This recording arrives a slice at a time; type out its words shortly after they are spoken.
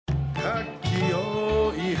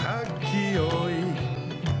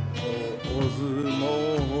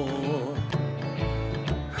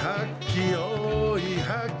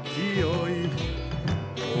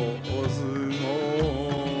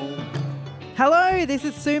Hello, this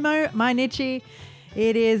is Sumo, Mainichi.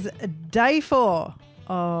 It is day 4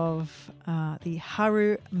 of the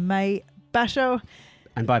Haru May basho.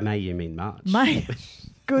 And by May you mean March. May.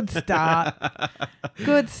 Good start.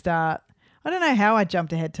 Good start. I don't know how I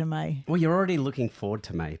jumped ahead to May. Well, you're already looking forward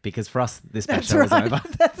to May because for us this That's basho is right. over.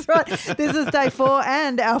 That's right. This is day 4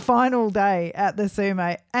 and our final day at the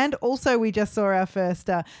Sumo. And also we just saw our first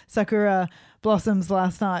sakura blossoms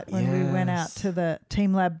last night when we went out to the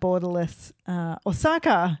Team Lab Borderless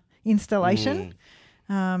Osaka installation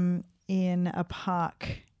in a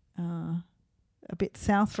park a bit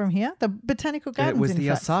south from here, the Botanical Gardens. It was the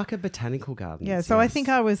fact. Osaka Botanical Gardens. Yeah, so I think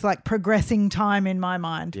I was like progressing time in my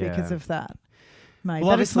mind because of that. Mate,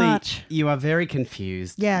 well, obviously you are very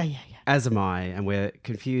confused. Yeah. As am I, and we're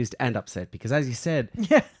confused and upset because as you said,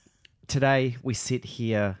 today we sit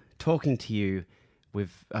here talking to you.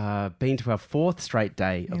 We've been to our 4th straight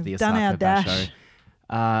day of the Osaka basho,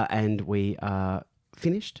 and we are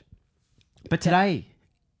finished. But today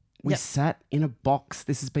we sat in a box.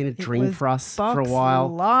 This has been a dream for us for a while.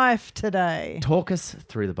 Life today. Talk us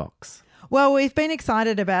through the box. Well, we've been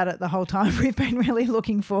excited about it the whole time. We've been really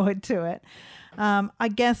looking forward to it. I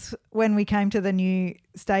guess when we came to the new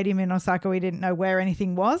stadium in Osaka, we didn't know where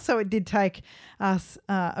anything was. So it did take us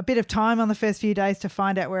a bit of time on the first few days to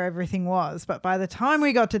find out where everything was. But by the time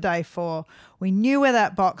we got to day 4, we knew where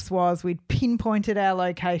that box was. We'd pinpointed our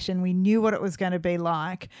location. We knew what it was going to be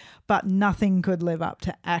like, but nothing could live up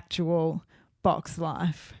to actual box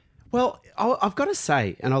life. Well, I've got to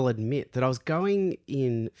say, and I'll admit that I was going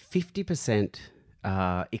in 50%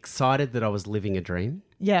 excited that I was living a dream.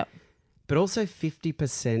 Yeah. But also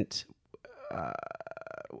 50%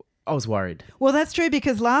 I was worried. Well, that's true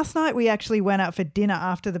because last night we actually went out for dinner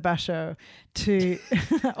after the basho to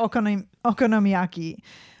okonomiyaki.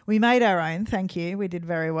 We made our own, thank you. We did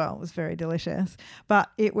very well. It was very delicious. But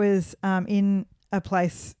it was in a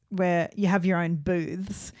place where you have your own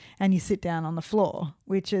booths and you sit down on the floor,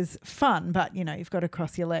 which is fun, but, you know, you've got to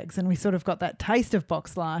cross your legs. And we sort of got that taste of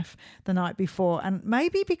box life the night before. And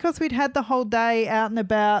maybe because we'd had the whole day out and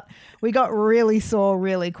about, we got really sore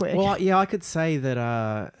really quick. Well, yeah, I could say that,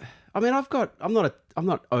 I mean, I'm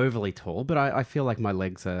not overly tall, but I feel like my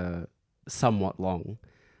legs are somewhat long.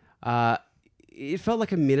 It felt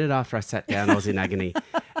like a minute after I sat down, I was in agony.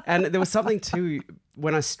 And there was something too,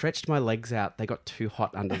 when I stretched my legs out, they got too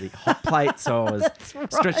hot under the hot plate. So I was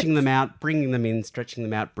stretching them out, bringing them in, stretching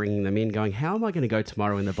them out, bringing them in, going, how am I going to go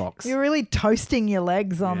tomorrow in the box? You're really toasting your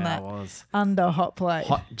legs on that under hot plate.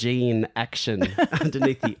 Hot gene action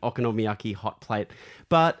underneath the okonomiyaki hot plate.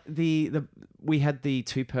 But we had the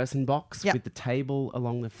 2-person box with the table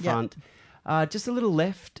along the front. Just a little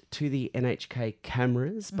left to the NHK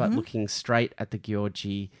cameras, but looking straight at the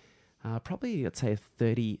Gyorji. Probably, I'd say, a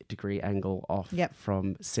 30-degree angle off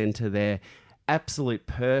from centre there. Absolute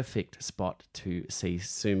perfect spot to see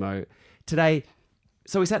sumo today.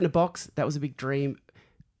 So we sat in a box. That was a big dream.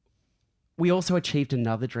 We also achieved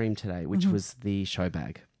another dream today, which was the show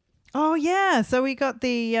bag. Oh, yeah. So we got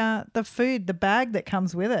the food, the bag that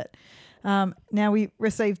comes with it. Now, we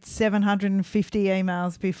received 750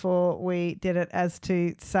 emails before we did it as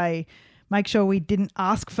to say, make sure we didn't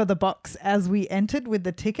ask for the box as we entered with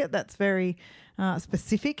the ticket. That's very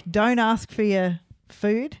specific. Don't ask for your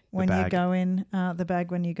food when you go in, the bag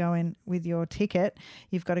when you go in with your ticket.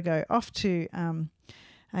 You've got to go off to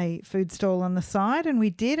a food stall on the side, and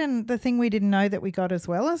we did. And the thing we didn't know that we got as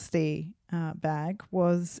well as the bag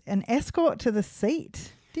was an escort to the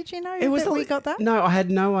seat. Did you know that we got that? No, I had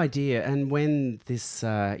no idea. And when this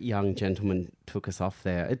young gentleman took us off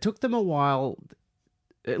there, it took them a while,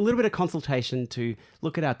 a little bit of consultation to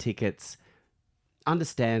look at our tickets,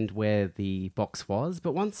 understand where the box was.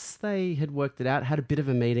 But once they had worked it out, had a bit of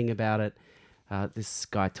a meeting about it, this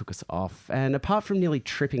guy took us off. And apart from nearly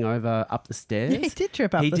tripping over up the stairs, he did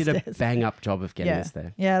trip up the stairs. He did a bang-up job of getting us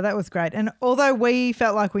there. Yeah, that was great. And although we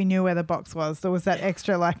felt like we knew where the box was, there was that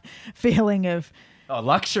extra feeling of... Oh,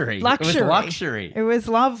 luxury. It was luxury. It was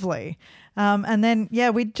lovely. And then,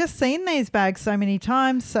 we'd just seen these bags so many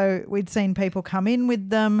times. So we'd seen people come in with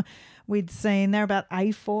them. We'd seen they're about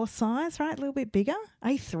A4 size, right? A little bit bigger.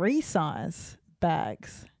 A3 size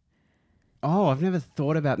bags. Oh, I've never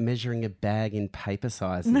thought about measuring a bag in paper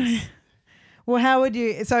sizes. No. Well, how would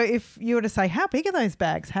you... So if you were to say, how big are those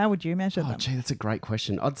bags? How would you measure them? Oh, gee, that's a great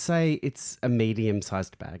question. I'd say it's a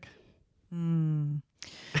medium-sized bag.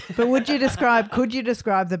 But could you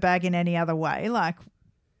describe the bag in any other way? Like,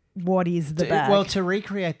 what is the bag? Well, to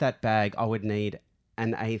recreate that bag, I would need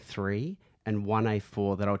an A3 and one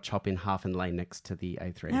A4 that I'll chop in half and lay next to the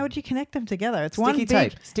A3. How would you connect them together? It's Sticky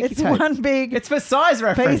tape. Sticky it's tape. one big It's for size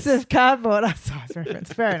reference. piece of cardboard. Oh, size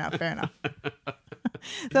reference. Fair enough. Fair enough.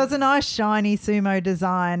 So it's a nice shiny Sumo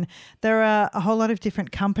design. There are a whole lot of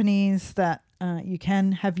different companies that you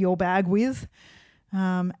can have your bag with,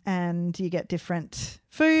 and you get different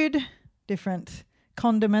food, different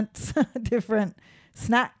condiments, different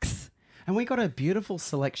snacks. And we got a beautiful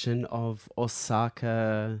selection of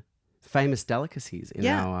Osaka famous delicacies in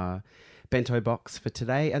our bento box for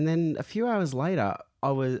today. And then a few hours later,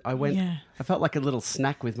 I felt like a little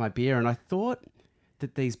snack with my beer, and I thought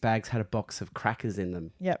that these bags had a box of crackers in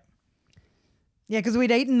them. Yep. Yeah, because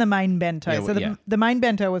we'd eaten the main bento. Yeah, so the main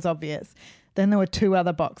bento was obvious. Then there were two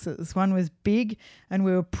other boxes. One was big, and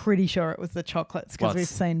we were pretty sure it was the chocolates because we've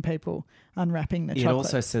seen people unwrapping the chocolate. It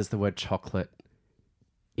also says the word chocolate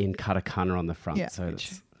in katakana on the front. Yeah, so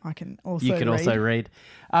which I can also you can read. also read.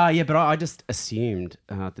 But I just assumed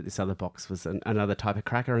that this other box was another type of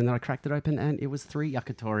cracker, and then I cracked it open, and it was 3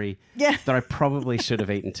 yakitori that I probably should have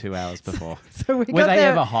eaten 2 hours before. So were they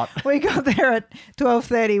ever hot? We got there at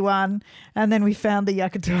 12:31, and then we found the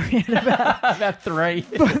yakitori at about about 3.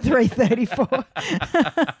 3:34.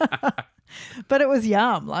 But it was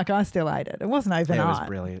yum. Like, I still ate it. It wasn't overnight. It was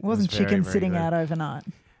brilliant. It wasn't chicken very sitting good. out overnight.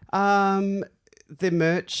 The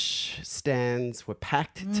merch stands were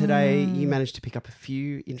packed today. You managed to pick up a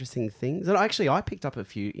few interesting things. And actually, I picked up a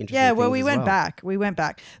few interesting things. Yeah, well, we went back. We went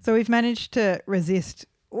back. So we've managed to resist.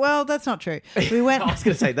 Well, that's not true. We went. I was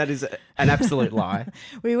going to say, that is an absolute lie.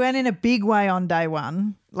 We went in a big way on day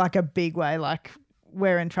one, like a big way, like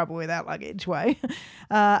we're in trouble with our luggage way.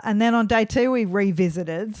 And then on day 2, we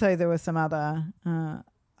revisited. So there were some other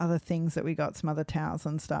things that we got, some other towels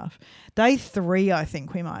and stuff. Day 3, I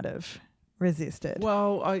think we might have resisted.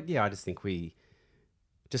 Well, I just think we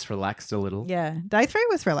just relaxed a little. Yeah. Day 3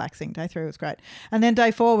 was relaxing. Day 3 was great. And then day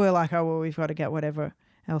 4, we were like, oh, well, we've got to get whatever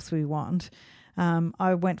else we want.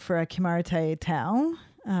 I went for a Kimarite towel,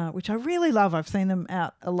 which I really love. I've seen them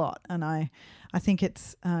out a lot, and I think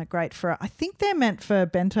it's great for, I think they're meant for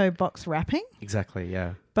bento box wrapping. Exactly,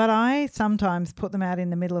 yeah. But I sometimes put them out in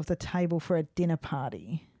the middle of the table for a dinner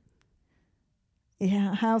party.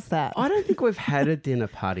 Yeah, how's that? I don't think we've had a dinner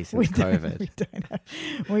party since COVID.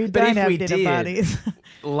 We don't have dinner parties.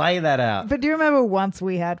 Lay that out. But do you remember once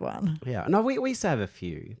we had one? Yeah. No, we used to have a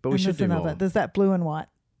few, but we should do more. There's that blue and white,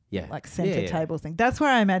 like centre table thing. That's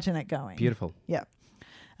where I imagine it going. Beautiful. Yeah.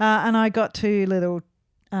 And I got 2 little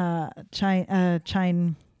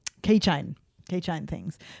keychain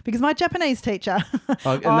things because my Japanese teacher.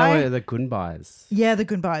 And they were the gunbais. Yeah, the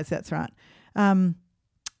gunbais. That's right.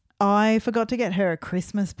 I forgot to get her a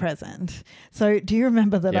Christmas present. So do you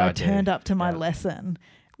remember that I turned up to my lesson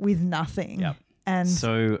with nothing? Yep. And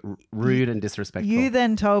so rude and disrespectful. You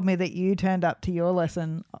then told me that you turned up to your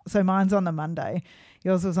lesson. So mine's on the Monday.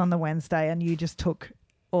 Yours was on the Wednesday, and you just took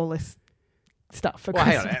all this stuff for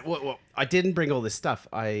Christmas. Hang on. Well, I didn't bring all this stuff.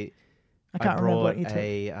 I can't remember what you took.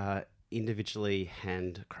 A individually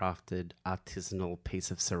handcrafted artisanal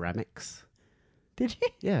piece of ceramics. Did you?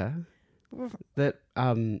 Yeah. That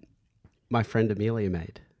my friend Amelia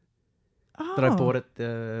made. Oh. That I bought at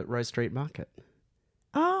the Rose Street Market.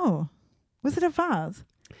 Oh. Was it a vase?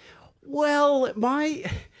 Well,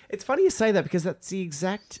 it's funny you say that because that's the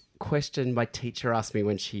exact question my teacher asked me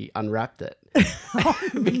when she unwrapped it.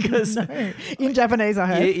 Because no. In Japanese, I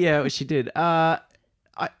heard. Yeah, she did. I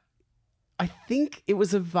think it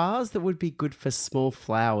was a vase that would be good for small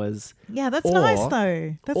flowers. Yeah, that's nice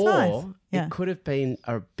though. That's nice. Yeah. It could have been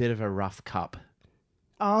a bit of a rough cup.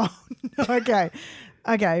 Oh, okay.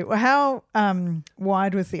 Okay. Well, how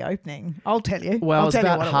wide was the opening? I'll tell you. Well, it was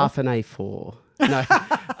about half an A4. No,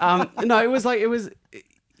 no, it was,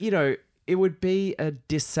 it would be a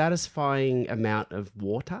dissatisfying amount of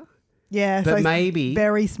water. Yeah. But so maybe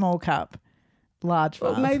very small cup, large vase.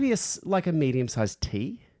 Well, maybe like a medium-sized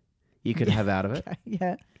tea you could have out of it. Okay,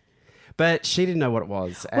 yeah. But she didn't know what it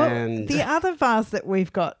was. Well, and the other vase that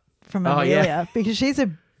we've got from Amelia, because she's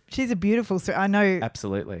a beautiful. I know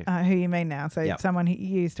absolutely who you mean now. So someone you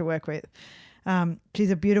used to work with. She's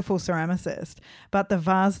a beautiful ceramicist. But the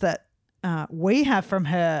vase that we have from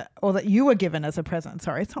her, or that you were given as a present.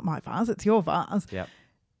 Sorry, it's not my vase. It's your vase. Yep.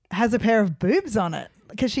 Has a pair of boobs on it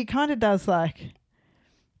because she kind of does like.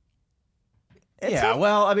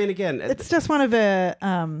 Well, I mean, again, it's just one of her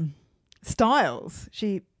styles.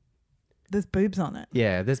 There's boobs on it.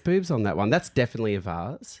 Yeah, there's boobs on that one. That's definitely a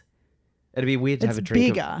vase. It'd be weird to have a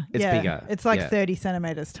drink. Bigger. It's bigger. It's like 30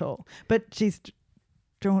 centimeters tall. But she's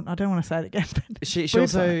I don't want to say it again. But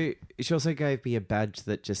She also gave me a badge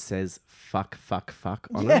that just says fuck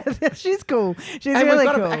on yeah, it. she's cool. She's And really we've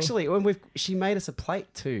got cool. actually, she made us a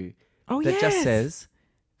plate too. Oh, that just says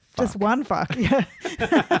fuck. Just one fuck. Yeah.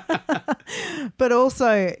 But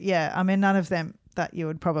also, yeah, I mean, none of them that you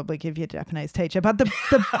would probably give your Japanese teacher. But the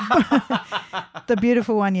the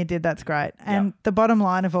beautiful one you did, that's great. And the bottom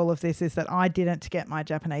line of all of this is that I didn't get my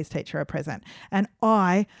Japanese teacher a present. And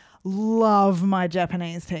I love my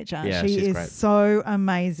Japanese teacher. Yeah, she she's is great. so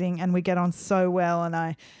amazing and we get on so well. And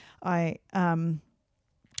I don't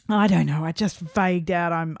know. I just vagued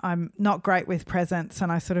out. I'm not great with presents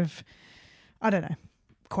and I don't know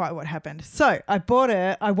quite what happened. So I bought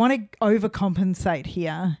her. I want to overcompensate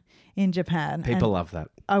here in Japan. People love that.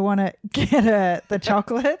 I want to get her the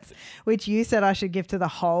chocolates, which you said I should give to the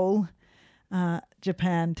whole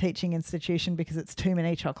Japan teaching institution because it's too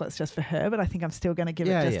many chocolates just for her. But I think I'm still going to give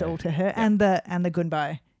it just all to her and the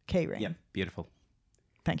gunbai key ring. Yep, beautiful.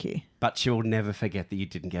 Thank you. But she will never forget that you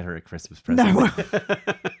didn't get her a Christmas present. No.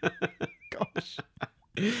 Gosh.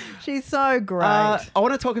 She's so great. I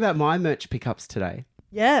want to talk about my merch pickups today.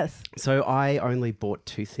 Yes. So I only bought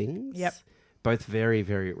 2 things. Yep. Both very,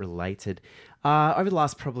 very related. Over the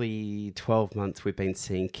last probably 12 months, we've been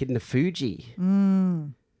seeing Kid Fuji,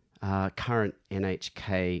 current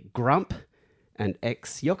NHK Grump and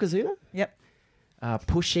ex-Yokozuna. Yep.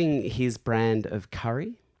 Pushing his brand of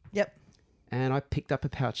curry. Yep. And I picked up a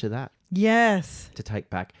pouch of that. Yes. To take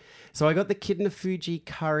back. So I got the Kid Fuji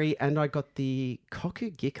curry and I got the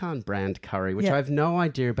Koku Gikan brand curry, which I have no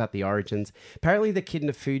idea about the origins. Apparently the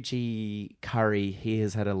Kid Fuji curry, he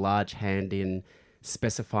has had a large hand in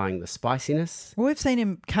specifying the spiciness. Well, we've seen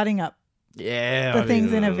him cutting up the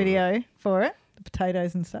things in a video for it, the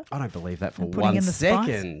potatoes and stuff. I don't believe that for putting 1 in the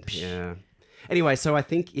second. spice. Yeah. Anyway, so I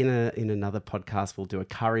think in another podcast we'll do a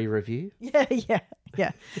curry review. Yeah.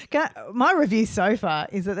 My review so far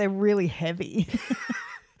is that they're really heavy.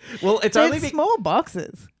 Well, it's they're only small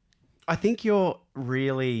boxes. I think you're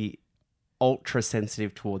really ultra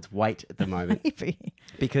sensitive towards weight at the moment. Maybe.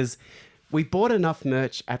 Because we bought enough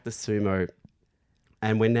merch at the Sumo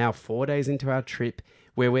and we're now 4 days into our trip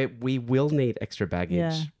where we will need extra baggage.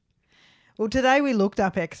 Yeah. Well, today we looked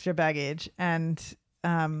up extra baggage and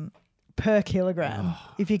per kilogram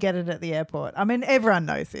if you get it at the airport. I mean, everyone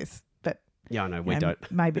knows this, but yeah, I know we don't.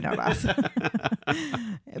 Maybe not us.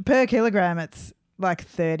 Per kilogram, it's like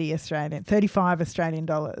 35 Australian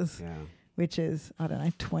dollars. Yeah. Which is, I don't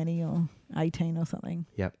know, 20 or 18 or something.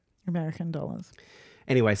 Yep. American dollars.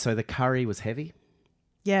 Anyway, so the curry was heavy.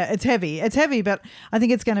 Yeah, it's heavy. It's heavy, but I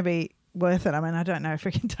think it's going to be worth it. I mean, I don't know if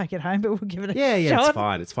we can take it home, but we'll give it a shot. Yeah, it's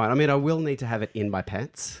fine. It's fine. I mean, I will need to have it in my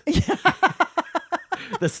pants. And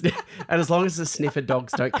as long as the sniffer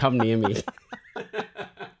dogs don't come near me.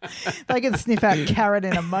 They can sniff out carrot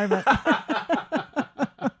in a moment.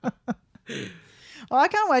 Well, I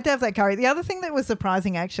can't wait to have that curry. The other thing that was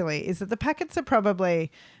surprising, actually, is that the packets are probably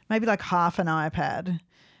maybe like half an iPad.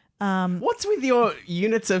 What's with your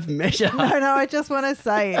units of measure? No, I just want to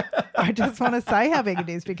say how big it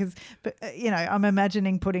is because, I'm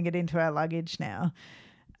imagining putting it into our luggage now.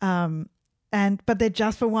 But they're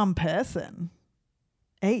just for one person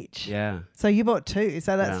each. Yeah. So you bought 2,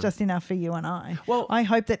 so that's just enough for you and I. Well, I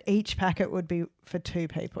hope that each packet would be for 2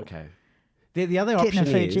 people. Okay. The other option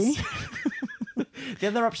is the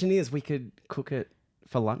other option is we could cook it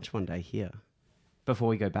for lunch one day here before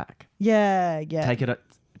we go back. Yeah.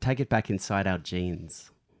 Take it back inside our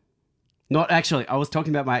jeans. Not actually, I was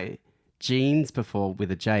talking about my genes before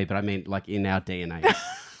with a J, but I mean like in our DNA.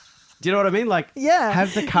 Do you know what I mean? Like,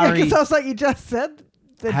 have the curry. Because I was like, you just said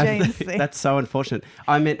the genes thing. That's so unfortunate.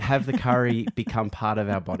 I meant have the curry become part of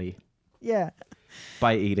our body. Yeah.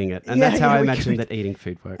 By eating it. And that's how I imagine that eating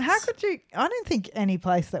food works. How could you? I don't think any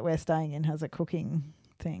place that we're staying in has a cooking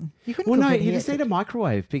thing. You couldn't Well, cook no, it you here. just need a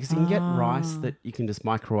microwave because you can get rice that you can just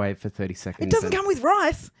microwave for 30 seconds. It doesn't come with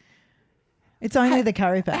rice. It's only the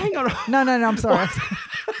curry pack. Hang on. No, I'm sorry.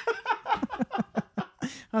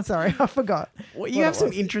 I'm sorry, I forgot. Well, you have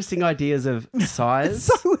some interesting ideas of size,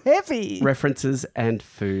 It's so heavy. references, and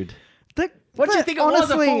food. What do you think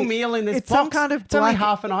honestly, it was, a full meal in this it's box? Some kind of it's only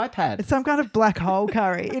half an iPad. It's some kind of black hole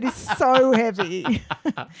curry. It is so heavy.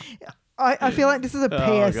 I feel like this is a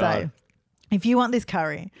PSA. God. If you want this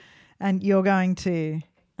curry and you're going to,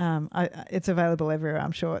 it's available everywhere.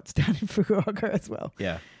 I'm sure it's down in Fukuoka as well.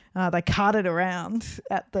 Yeah. They cart it around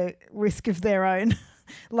at the risk of their own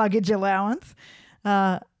luggage allowance.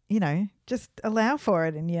 Just allow for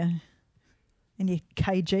it in your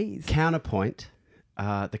kgs. Counterpoint,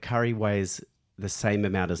 the curry weighs the same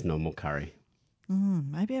amount as normal curry.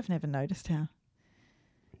 Maybe I've never noticed how.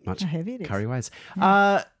 much How heavy it is. curry ways.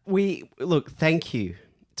 Thank you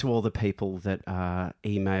to all the people that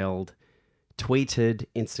emailed, tweeted,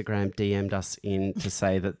 Instagram, DM'd us in to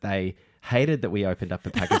say that they hated that we opened up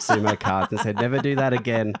a pack of Sumo cards and said, never do that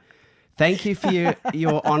again. Thank you for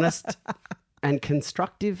your honest and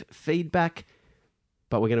constructive feedback,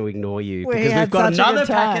 but we're going to ignore you because we've got another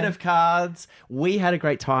packet of cards. We had a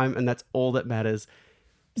great time, and that's all that matters.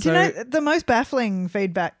 Do you know, the most baffling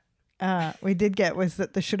feedback we did get was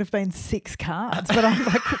that there should have been 6 cards, but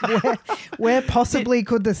I'm like, where possibly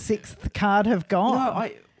could the 6th card have gone? No,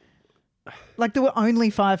 like there were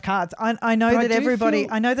only 5 cards. I know that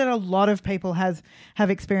I know that a lot of people have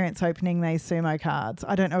experience opening these Sumo cards.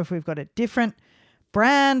 I don't know if we've got a different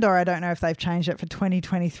brand, or I don't know if they've changed it for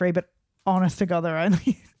 2023, but honest to God, there are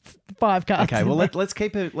only 5 cards. Okay, well let's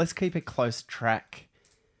keep a close track.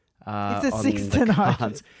 It's the on 6th the tonight.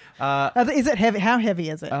 cards. Is it heavy? How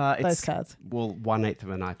heavy is it? Those cards? Well, 1/8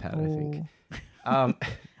 of an iPad, I think.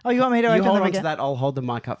 Oh, you want me to open them again? You hold on to that. I'll hold the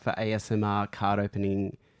mic up for ASMR card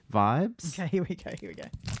opening vibes. Okay, here we go.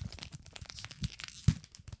 That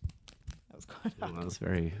was quite hard. That was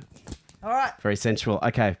very, all right, very sensual.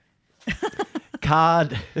 Okay,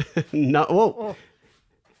 card. No, oh.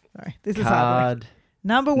 Sorry, this is card. hard.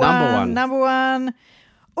 Number one.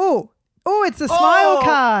 Oh, it's a smile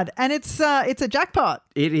card, and it's a jackpot.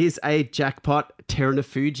 It is a jackpot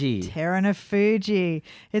Terunofuji.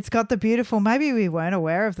 It's got the beautiful. Maybe we weren't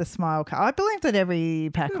aware of the smile card. I believe that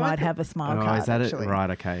every pack might have a smile card. Is that actually. it?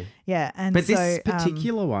 Right. Okay. Yeah, but this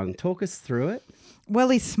particular one, talk us through it. Well,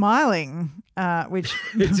 he's smiling, which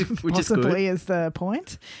possibly is the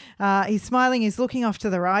point. He's smiling. He's looking off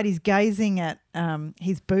to the right. He's gazing at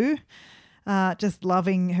his boo. Just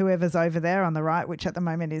loving whoever's over there on the right, which at the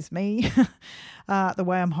moment is me, the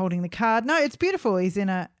way I'm holding the card. No, it's beautiful. He's in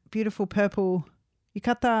a beautiful purple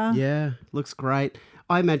yukata. Yeah, looks great.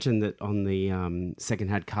 I imagine that on the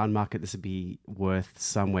second-hand card market, this would be worth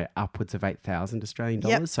somewhere upwards of 8,000 Australian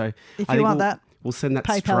dollars. Yep. So if you want that, we'll send that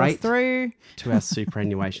PayPal straight through to our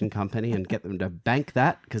superannuation company and get them to bank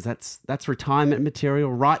that, because that's retirement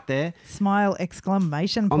material right there. Smile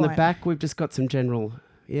exclamation point. On the back, we've just got some general...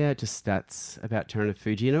 Yeah, just stats about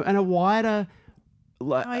Terunofuji and a wider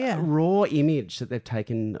raw image that they've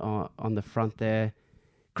taken on the front there.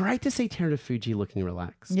 Great to see Terunofuji looking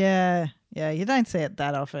relaxed. Yeah, you don't see it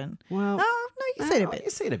that often. Well, no, you see it a bit. You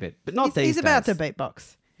see it a bit, but not these days. He's about to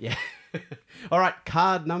beatbox. Yeah. All right,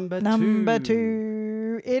 card number 2. Number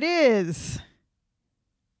 2, it is.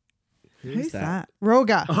 Who's that?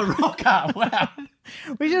 Roga. Oh, Roga, wow.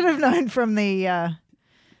 We should have known from the...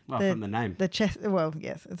 from the name. The chest, well,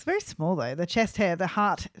 yes. It's very small, though. The chest hair, the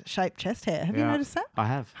heart-shaped chest hair. Have you noticed that? I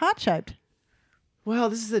have. Heart-shaped. Well,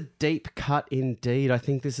 this is a deep cut indeed. I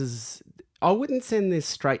think this is... I wouldn't send this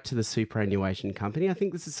straight to the superannuation company. I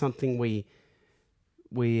think this is something we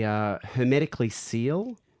hermetically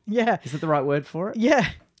seal. Yeah. Is that the right word for it? Yeah.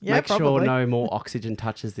 Yeah, Make probably. sure no more oxygen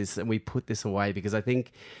touches this, and we put this away, because I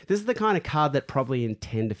think this is the kind of card that probably in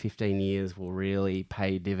 10 to 15 years will really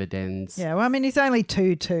pay dividends. Yeah, well, I mean, he's only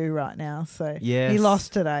 2-2 right now, so he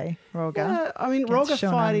lost today, Roga. Yeah, I mean, Roga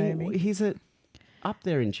fighting, he's up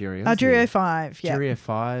there in Juryo. Juryo 5, yeah. Juryo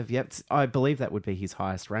 5, yep. I believe that would be his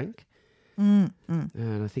highest rank. And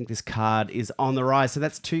I think this card is on the rise. So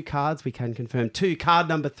that's 2 cards we can confirm. Card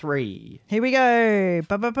number 3. Here we go.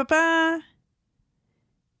 Ba-ba-ba-ba.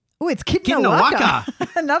 Oh, it's Kitnawaka.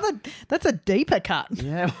 That's a deeper cut.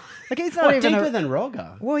 Yeah. Like he's not even deeper than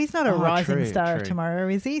Roga. Well, he's not a rising star of tomorrow,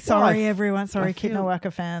 is he? Sorry, everyone. Sorry,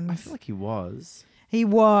 Kitnawaka fans. I feel like he was. He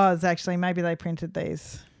was, actually. Maybe they printed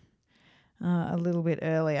these a little bit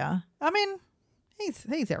earlier. I mean,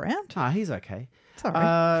 he's around. Ah, he's okay.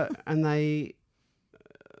 Sorry. And they,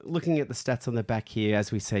 looking at the stats on the back here,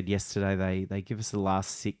 as we said yesterday, they give us the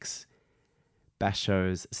last 6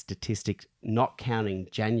 Basho's statistics, not counting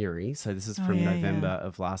January. So this is from November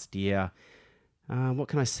of last year. What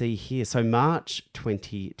can I see here? So March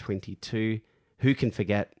 2022. Who can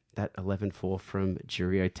forget that 11-4 from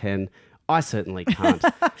Juryo 10? I certainly can't.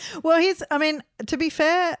 Well, to be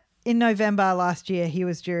fair, in November last year, he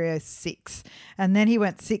was Juryo 6. And then he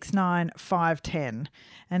went 6-9, 5-10.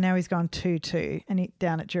 And now he's gone 2-2 and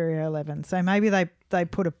down at Juryo 11. So maybe they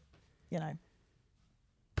put a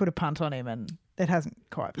punt on him, and it hasn't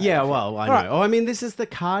quite paid. Yeah, well, I know. Right. Oh, I mean, this is the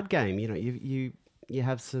card game. You know, you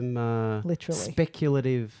have some literally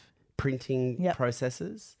speculative printing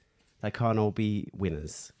processes. They can't all be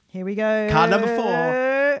winners. Here we go. Card number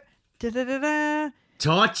 4. Da-da-da-da.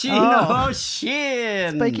 Tochino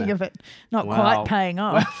Shin. Speaking of it not quite paying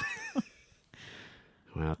off.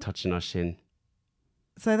 Wow, Tochino Shin.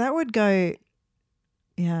 So that would go,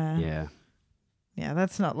 yeah. Yeah. Yeah,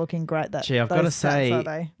 that's not looking great. Gee, I've got to say, are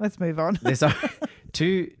they? Let's move on. There's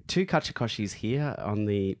two Kachikoshis here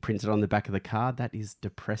printed on the back of the card. That is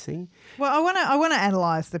depressing. Well, I want to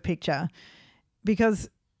analyze the picture because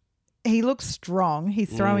he looks strong.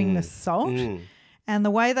 He's throwing the salt, and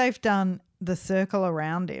the way they've done the circle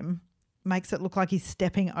around him makes it look like he's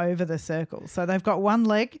stepping over the circle. So they've got one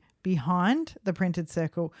leg behind the printed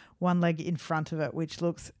circle, one leg in front of it, which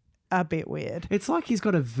looks a bit weird. It's like he's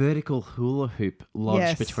got a vertical hula hoop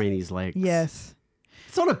lodged between his legs. Yes.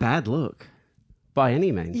 It's not a bad look by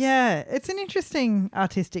any means. Yeah, it's an interesting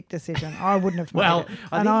artistic decision. I wouldn't have made it.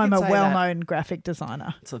 And I'm a well-known graphic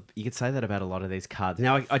designer. So you could say that about a lot of these cards.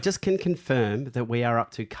 Now, I just can confirm that we are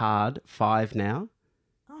up to card 5 now.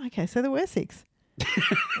 Oh, okay. So there were 6.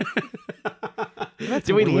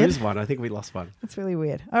 Did we lose one? I think we lost one. That's really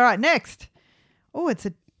weird. All right, next. Oh,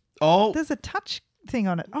 there's a touch thing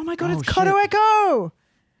on it. Oh my God, it's Koto Echo.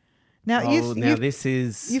 Now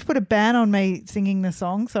you've put a ban on me singing the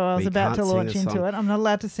song, so I was about to launch into it. I'm not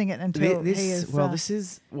allowed to sing it until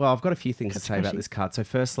I've got a few things to say about this card. So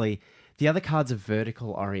firstly, the other cards are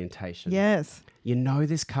vertical orientation. Yes. You know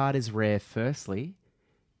this card is rare. Firstly,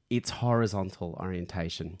 it's horizontal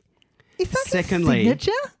orientation. Is that Secondly, his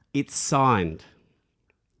signature? It's signed.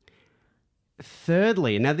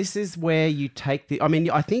 Thirdly, now this is where you take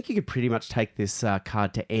I think you could pretty much take this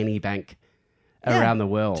card to any bank around the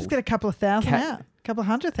world. Just get a couple of thousand out. A couple of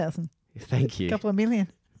 100,000. Thank you. A couple of million.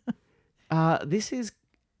 This is,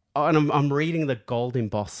 and I'm reading the gold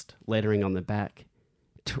embossed lettering on the back.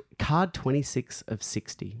 Card 26 of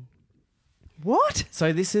 60. What?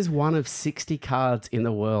 So this is one of 60 cards in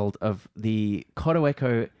the world of the Koto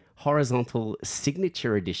Echo Horizontal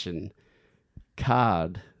Signature Edition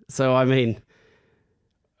card. So, I mean,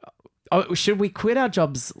 should we quit our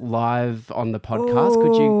jobs live on the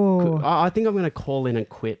podcast? I think I'm going to call in and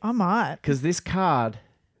quit. I might. Because this card.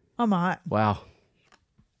 I might. Wow.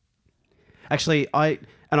 Actually, I've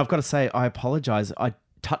got to say, I apologize. I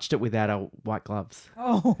touched it without our white gloves.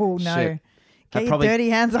 Oh, no. Shit. Get your dirty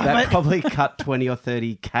hands off it. That probably cut 20 or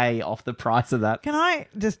 30K off the price of that. Can I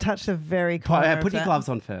just touch the very corner Put your gloves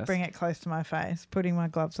on first. Bring it close to my face. Putting my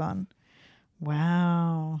gloves on.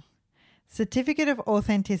 Wow. Certificate of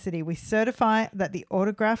authenticity. We certify that the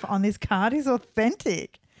autograph on this card is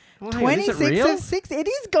authentic. Oh, 26 of 6. It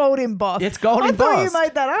is gold embossed. It's gold embossed. I thought you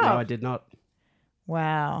made that up. No, I did not.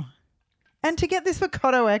 Wow. And to get this for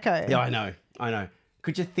Koto Echo. Yeah, I know.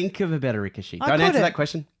 Could you think of a better Rikishi? Don't answer that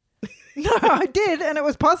question. No, I did, and it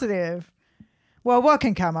was positive. Well, what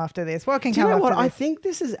can come after this? What can come after this? I think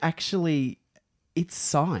this is actually, it's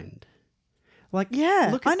signed. Like,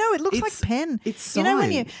 yeah, I know. It looks like pen. It's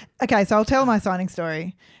signed. You know okay, so I'll tell my signing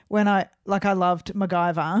story. When I loved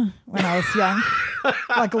MacGyver when I was young.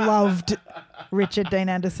 Loved Richard Dean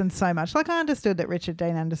Anderson so much. I understood that Richard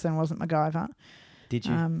Dean Anderson wasn't MacGyver. Did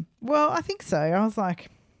you? Well, I think so. I was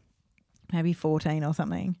maybe 14 or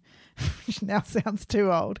something, which now sounds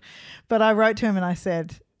too old. But I wrote to him and I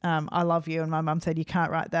said, I love you. And my mum said, you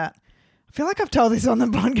can't write that. I feel like I've told this on the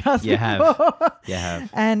podcast before. You have.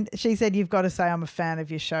 And she said, you've got to say I'm a fan of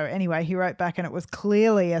your show. Anyway, he wrote back and it was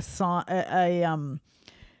clearly a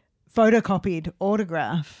photocopied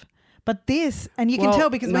autograph. But this, and you can tell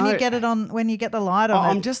because when you get it on, when you get the light on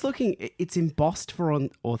I'm just looking, it's embossed for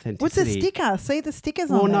authenticity. What's a sticker? See the stickers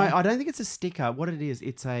on there. Well, no, I don't think it's a sticker. What it is,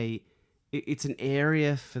 it's an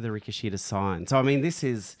area for the Rikishi to sign. So, I mean, this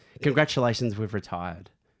is, congratulations, we've retired.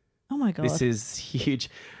 Oh, my God. This is huge.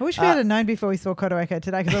 I wish we had known before we saw Koto Echo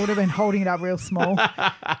today because I would have been holding it up real small.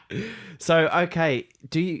 So, okay,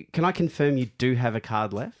 can I confirm you do have a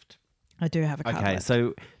card left? I do have a card left.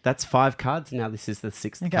 So that's 5 cards. Now this is the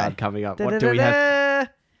 6th card coming up. What do we have?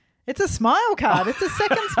 It's a smile card. It's a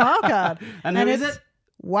second smile card. And who is it?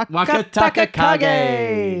 Wakataka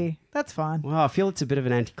Kage. That's fine. Well, I feel it's a bit of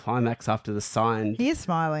an anticlimax after the signed. He is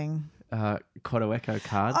smiling. Koto Echo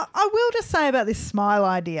card. I will just say about this smile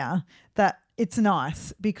idea that it's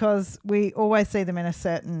nice because we always see them in a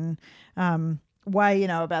certain way,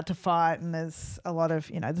 about to fight, and there's a lot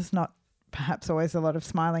of, there's not perhaps always a lot of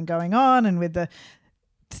smiling going on, and with the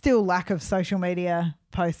still lack of social media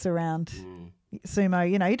posts around sumo,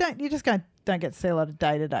 you just don't get to see a lot of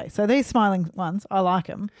day to day. So these smiling ones, I like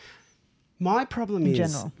them. My problem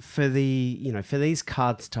is for these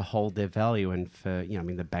cards to hold their value, and for,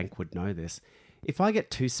 the bank would know this. If I get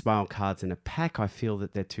 2 smile cards in a pack, I feel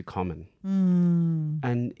that they're too common.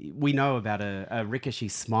 And we know about a Rikishi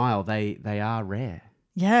smile. They are rare.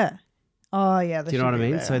 Yeah. Oh, yeah. Do you know what I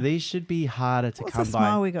mean? Rare. So these should be harder to come by. What's the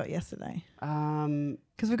smile we got yesterday?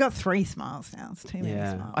 Because we got 3 smiles now. It's too many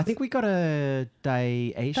smiles. I think we got a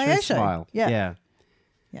Daisho smile. Yeah.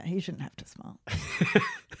 Yeah, he shouldn't have to smile.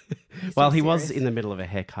 Well, he was in the middle of a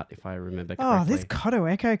haircut, if I remember correctly. Oh, this Koto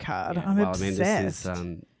Echo card. Yeah, I'm well, obsessed. I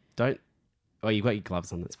mean, this is don't. Oh, you've got your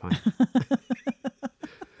gloves on. That's fine.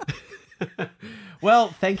 Well,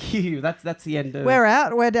 thank you. That's the end of. We're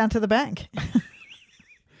out. We're down to the bank.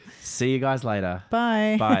 See you guys later.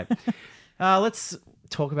 Bye. Bye. Let's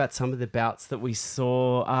talk about some of the bouts that we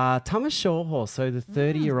saw. Shoho, so the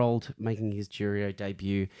 30-year-old making his Juryo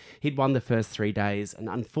debut. He'd won the first 3 days, and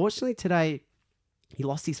unfortunately today he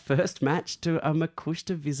lost his first match to a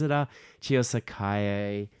Makushita visitor, Chiyo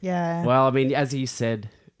Sakae. Yeah. Well, I mean, as you said,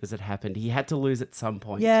 as it happened, he had to lose at some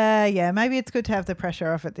point. Yeah. Maybe it's good to have the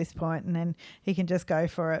pressure off at this point, and then he can just go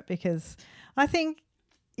for it, because I think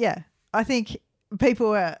people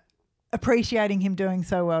were appreciating him doing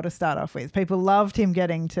so well to start off with. People loved him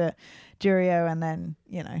getting to Juryo, and then,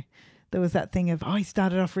 there was that thing of, he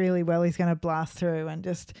started off really well, he's going to blast through, and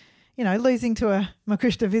just, losing to a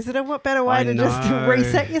Makushita visitor, what better way to just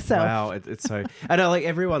reset yourself? Wow, it's so... I know, like,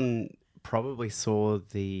 everyone probably saw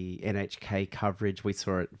the NHK coverage. We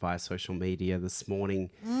saw it via social media this morning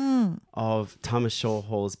of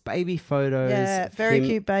Shoho's baby photos. Yeah, very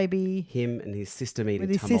cute baby. Him and his sister meeting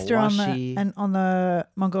with his sister on the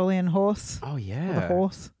Mongolian horse. Oh, yeah. Or the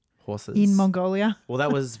horses. Horses. In Mongolia. Well,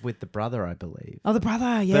 that was with the brother, I believe. Oh, the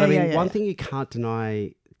brother. Yeah, but I mean, yeah. one thing you can't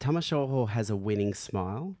deny, Shoho has a winning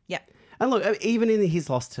smile. Yeah. And look, even in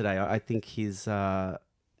his loss today, I think his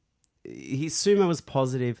sumo was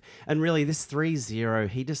positive, and really this 3-0,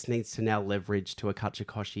 he just needs to now leverage to a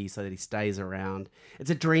Kachikoshi so that he stays around.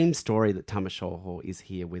 It's a dream story that Shoho is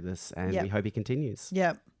here with us, and we hope he continues.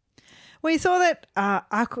 Yep. We saw that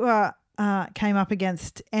Aqua came up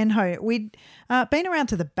against Enho. We'd been around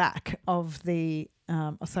to the back of the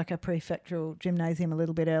Osaka Prefectural Gymnasium a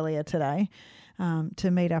little bit earlier today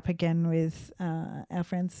to meet up again with our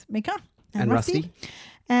friends Mika and Rusty.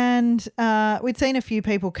 And we'd seen a few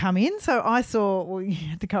people come in. So I saw, you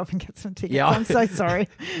had to go up and get some tickets. Yeah. I'm so sorry.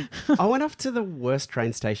 I went off to the worst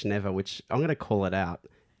train station ever, which I'm going to call it out.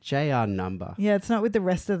 JR Number. Yeah, it's not with the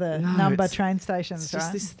rest of the number train stations, it's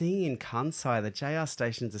just this thing in Kansai. The JR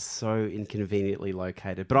stations are so inconveniently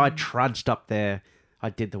located. But I trudged up there. I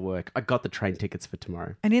did the work. I got the train tickets for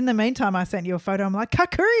tomorrow. And in the meantime, I sent you a photo. I'm like,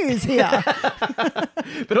 Kakuri is here.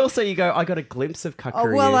 But also you go, I got a glimpse of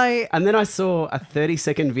Kakuri. And then I saw a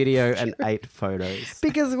 30-second video and 8 photos.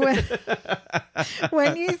 Because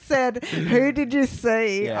when you said, who did you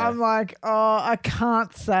see? I'm like, I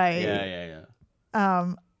can't say.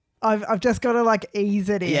 Yeah. I've just got to ease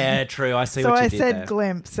it in. Yeah, true. I see so what you I did said there.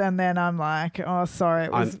 glimpse, and then I'm like, sorry,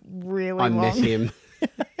 it was really long. I met him.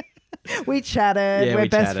 We chatted. We're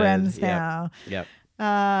best friends now. Yep.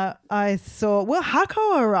 I saw,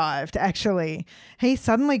 Hako arrived, actually. He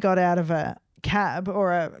suddenly got out of a cab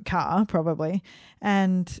or a car, probably,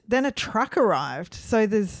 and then a truck arrived. So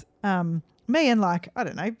there's me and I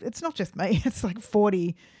don't know, it's not just me. It's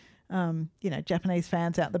 40, Japanese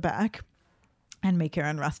fans out the back, and Mika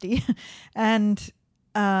and Rusty. And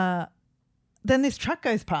then this truck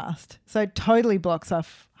goes past. So it totally blocks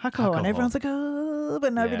off Hako. And everyone's like, oh,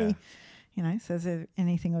 but nobody, says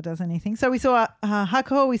anything or does anything. So we saw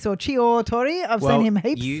Hako, we saw Chiyo Tori. I've seen him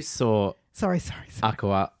heaps. You saw Sorry.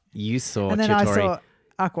 Aqua. You saw and then Chiyo I Tori. saw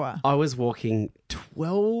Aqua. I was walking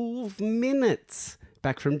 12 minutes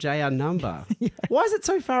back from JR Number. Why is it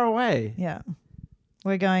so far away? Yeah.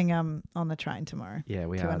 We're going on the train tomorrow. Yeah,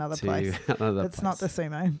 we to are another to place. another It's place. not the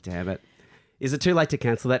Sumo. Damn it. Is it too late to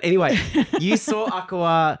cancel that? Anyway, you saw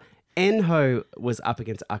Aqua. Enho was up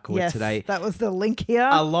against Aqua today. That was the link here.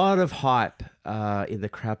 A lot of hype in the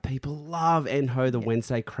crowd. People love Enho. The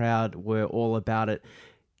Wednesday crowd were all about it.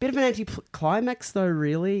 Bit of an anti-climax though,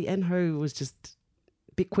 really. Enho was just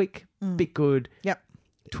a bit quick, bit good. Yep.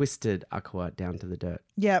 Twisted Aqua down to the dirt.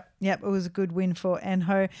 Yep. It was a good win for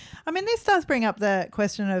Enho. I mean, this does bring up the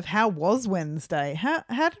question of how was Wednesday? How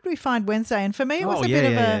did we find Wednesday? And for me, it was a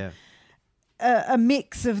bit of a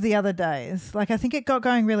mix of the other days. I think it got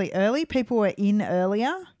going really early. People were in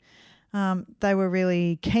earlier. They were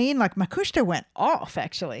really keen. Makushita went off,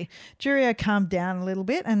 actually. Juryo calmed down a little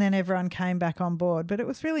bit, and then everyone came back on board. But it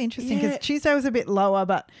was really interesting because Tuesday was a bit lower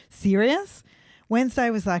but serious.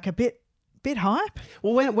 Wednesday was a bit hype.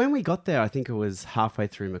 Well, when we got there, I think it was halfway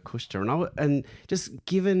through Makushita, and just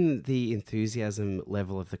given the enthusiasm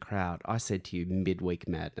level of the crowd, I said to you, midweek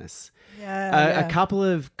madness. Yeah. A couple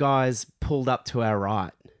of guys pulled up to our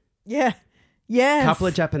right. Yeah. Yes. A couple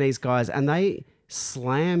of Japanese guys, and they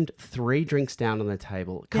slammed 3 drinks down on the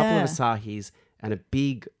table, a couple of Asahis, and a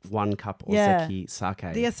big 1 cup Oseki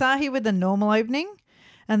sake. The Asahi with the normal opening,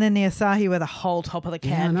 and then the Asahi where the whole top of the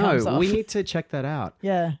can comes off. We need to check that out.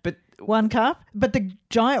 Yeah. But 1 cup, but the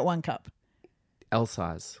giant 1 cup. L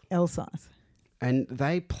size. L size. And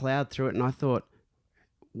they plowed through it, and I thought,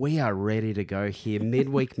 we are ready to go here.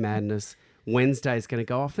 Midweek madness. Wednesday's going to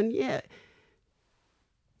go off, and yeah.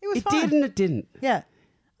 It fine. Did and it didn't. Yeah.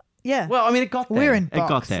 Yeah. Well, I mean, it got there. We're in box. It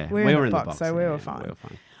got there. We were in the box, so we were fine. We were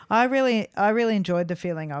fine. I really enjoyed the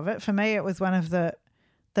feeling of it. For me, it was one of the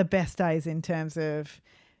best days in terms of,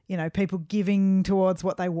 you know, people giving towards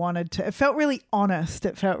what they wanted to. It felt really honest.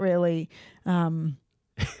 It felt really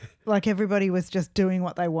like everybody was just doing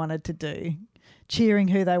what they wanted to do, cheering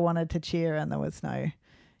who they wanted to cheer, and there was no,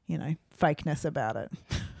 you know, fakeness about it.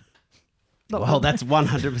 Well, that's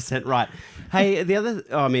 100% right. Hey,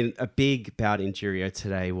 a big bout in Juryo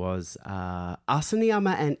today was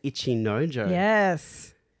Asaniyama and Ichinojo.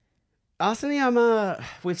 Yes. Asaniyama,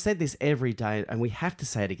 we've said this every day, and we have to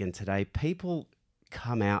say it again today. People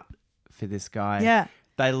come out for this guy. Yeah.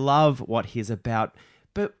 They love what he's about.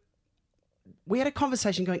 But we had a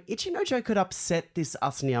conversation going, Ichinojo could upset this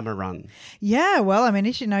Asaniyama run. Yeah, well, I mean,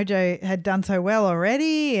 Ichinojo had done so well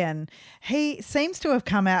already, and he seems to have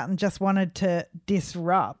come out and just wanted to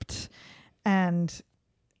disrupt and,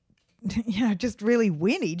 you know, just really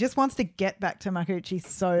win. He just wants to get back to Makuuchi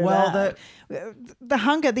so bad. The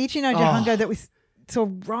hunger, the Ichinojo hunger that we saw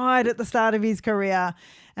right at the start of his career,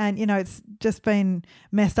 and, you know, it's just been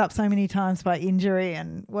messed up so many times by injury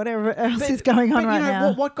and whatever else is going on right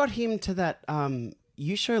now. What got him to that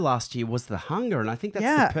Yusho last year was the hunger, and I think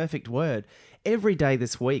that's the perfect word. Every day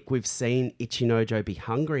this week we've seen Ichinojo be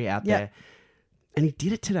hungry out there, and he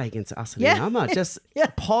did it today against Asaniyama. Just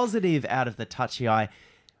positive out of the touchy eye.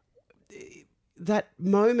 That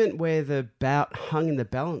moment where the bout hung in the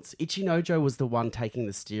balance, Ichinojo was the one taking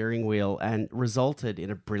the steering wheel and resulted in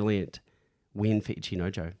a brilliant win for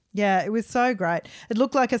Ichinojo. Yeah, it was so great. It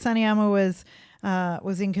looked like Asaniyama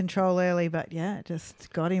was in control early, but it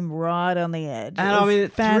just got him right on the edge. And I mean,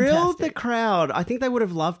 it thrilled the crowd. I think they would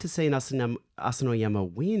have loved to see an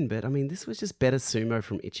Asaniyama win, but I mean, this was just better sumo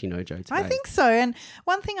from Ichinojo today. I think so. And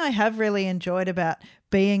one thing I have really enjoyed about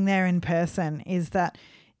being there in person is that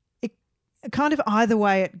it kind of either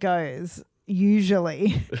way it goes.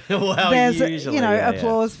 Usually, there's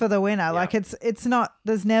applause for the winner. Yeah. Like it's not.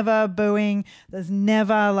 There's never booing. There's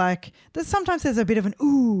never sometimes there's a bit of an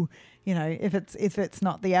ooh, you know, if it's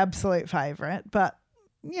not the absolute favourite. But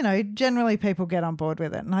you know, generally people get on board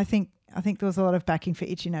with it, and I think there was a lot of backing for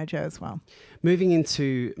Ichinojo as well. Moving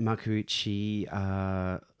into Makuuchi,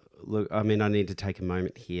 look, I mean, I need to take a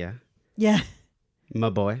moment here. Yeah, my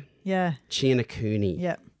boy. Yeah, Chiinakuni.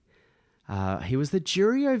 Yep. He was the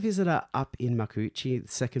Juryo visitor up in Makuuchi, the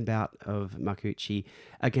second bout of Makuuchi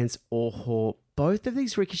against Oho. Both of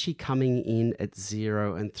these rikishi coming in at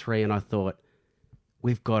 0 and 3, and I thought,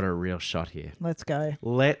 we've got a real shot here. Let's go.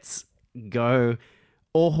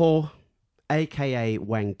 Oho, a.k.a.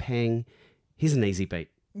 Wang Peng, he's an easy beat.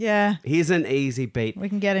 Yeah. He's an easy beat. We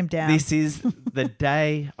can get him down. This is the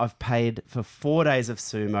day I've paid for 4 days of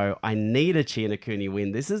sumo. I need a Chiinakuni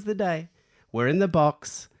win. This is the day. We're in the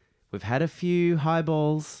box. We've had a few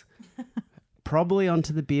highballs, probably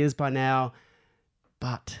onto the beers by now,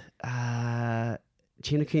 but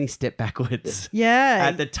Chiinakuni stepped backwards. Yeah,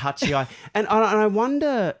 at the touchy eye, and I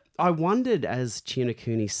wondered as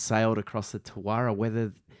Chiinakuni sailed across the Tawara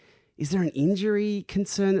whether is there an injury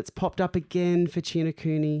concern that's popped up again for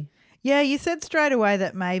Chiinakuni? Yeah, you said straight away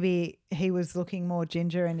that maybe he was looking more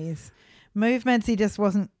ginger in his movements. He just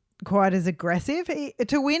wasn't quite as aggressive.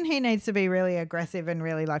 To win, he needs to be really aggressive and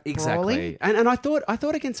really brawly. And I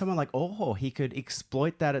thought against someone like Oho, he could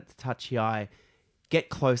exploit that at the touchy eye, get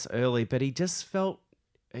close early, but he just felt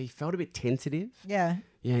a bit tentative. Yeah.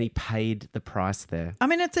 Yeah, and he paid the price there. I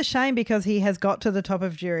mean, it's a shame because he has got to the top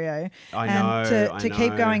of Juryo. I know. To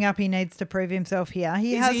keep going up, he needs to prove himself here.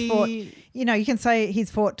 He has fought, you know, you can say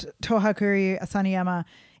he's fought Tohakuru, Asaniyama,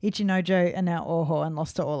 Ichinojo, and now Oho, and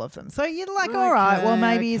lost to all of them. So you're like, all right, well,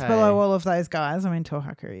 maybe he's below all of those guys. I mean,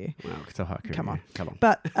 Tohakuru. Well, Tohakuru. Come on.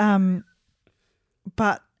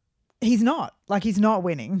 But he's not. He's not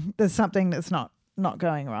winning. There's something that's not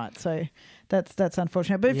going right. So that's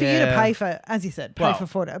unfortunate. But for you to pay for, as you said, for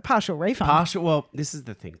 4 days, partial refund. Well, this is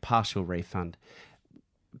the thing, partial refund.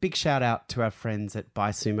 Big shout out to our friends at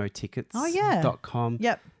buysumotickets.com.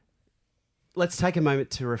 Yep. Let's take a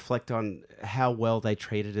moment to reflect on how well they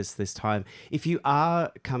treated us this time. If you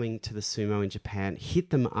are coming to the sumo in Japan, hit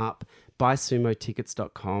them up,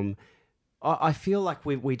 buysumotickets.com. I feel like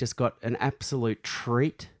we just got an absolute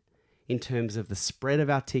treat in terms of the spread of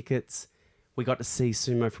our tickets. We got to see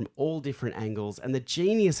sumo from all different angles, and the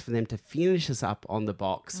genius for them to finish us up on the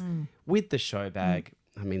box with the show bag.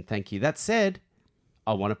 I mean, thank you. That said,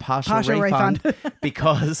 I want a partial refund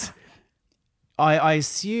because I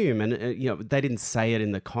assume, and they didn't say it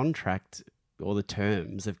in the contract or the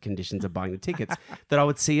terms of conditions of buying the tickets, that I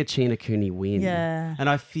would see a Chinakuni win. Yeah. And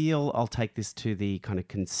I feel I'll take this to the kind of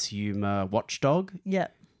consumer watchdog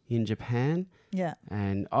in Japan. Yeah.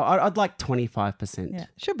 And I'd like 25%. Yeah.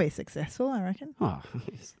 Should be successful, I reckon. Oh.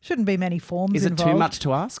 Shouldn't be many forms Is it involved. too much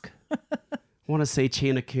to ask? Want to see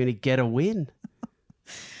Chinakuni get a win?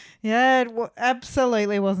 Yeah, it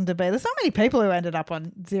absolutely wasn't to be. There's not many people who ended up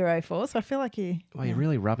on 0-4, so I feel like you... Well, you're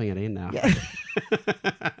really rubbing it in now. Yeah.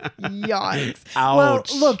 Yikes.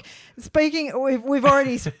 Ouch. Well, look, we've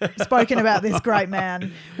already spoken about this great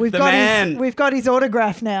man. We've got his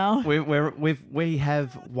autograph now. We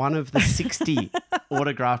have one of the 60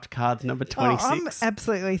 autographed cards, number 26. I'm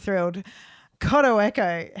absolutely thrilled.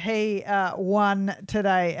 Kotoeko, he won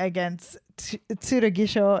today against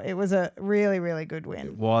Tsurugisho. It was a really, really good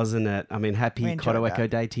win. Wasn't it? I mean, happy Kotoeko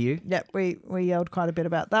Day to you. Yep, we yelled quite a bit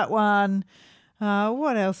about that one.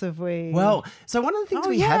 What else have we... Well, so one of the things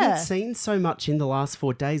we haven't seen so much in the last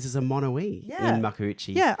 4 days is a mono-e in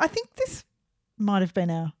Makuuchi. Yeah, I think this might have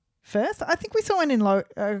been our first. I think we saw one in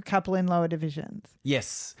a couple in lower divisions.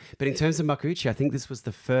 Yes, but in terms of Makuuchi, I think this was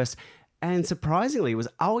the first. And surprisingly, it was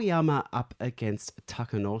Aoyama up against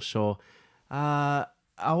Takanosho.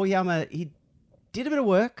 Aoyama, he did a bit of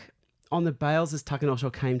work on the bails as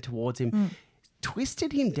Takanosho came towards him,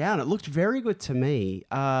 twisted him down. It looked very good to me.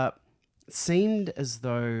 Seemed as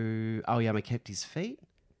though Aoyama kept his feet.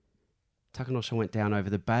 Takanosho went down over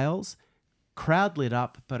the bails. Crowd lit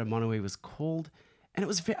up, but a mono-e was called. And it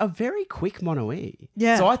was a very quick mono-e.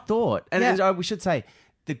 Yeah. So I thought, and we should say,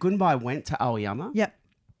 the gunbai went to Aoyama. Yep.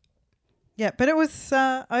 Yeah, but it was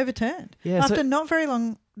overturned after not very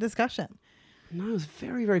long discussion. No, it was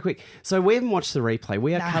very, very quick. So we haven't watched the replay.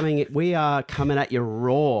 We are coming at you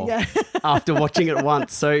raw after watching it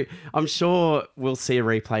once. So I'm sure we'll see a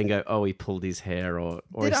replay and go, oh, he pulled his hair or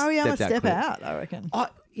did Aoyama step quick. out, I reckon.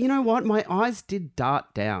 You know what? My eyes did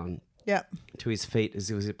dart down to his feet as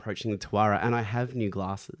he was approaching the Tawara, and I have new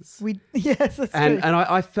glasses. Yes, that's true. And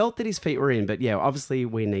I felt that his feet were in, but obviously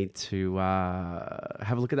we need to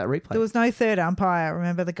have a look at that replay. There was no third umpire.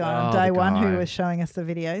 Remember the guy on day one who was showing us the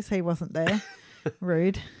videos? He wasn't there.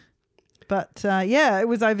 Rude. But it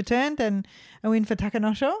was overturned and a win for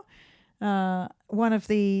Takanosho. One of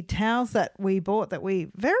the towels that we bought that we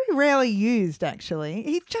very rarely used, actually.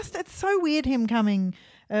 It's so weird him coming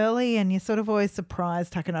early, and you're sort of always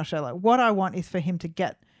surprised, Takanosho. Like, what I want is for him to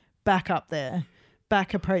get back up there,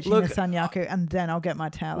 back approaching the Sanyaku, and then I'll get my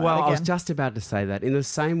towel out again. Well, I was just about to say that. In the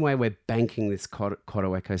same way we're banking this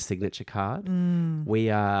Kotoeko signature card, we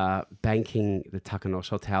are banking the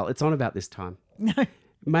Takanosho towel. It's on about this time. No.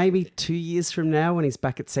 Maybe 2 years from now when he's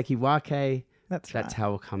back at Sekiwake, that right.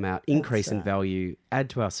 towel will come out, increase in value, add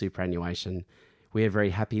to our superannuation. We are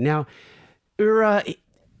very happy. Now, Ura,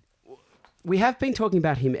 we have been talking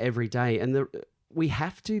about him every day, and we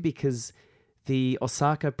have to because the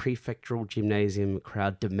Osaka Prefectural Gymnasium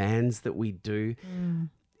crowd demands that we do.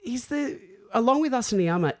 He's along with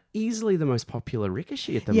Asaniyama, easily the most popular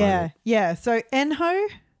Rikishi at the moment. Yeah. So Enho.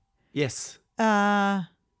 Yes.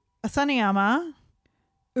 Asaniyama,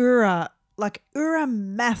 Ura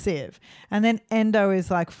massive. And then Endo is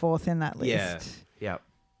like fourth in that list. Yeah.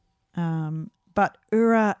 But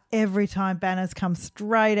Ura, every time banners come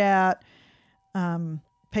straight out,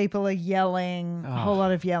 people are yelling, a whole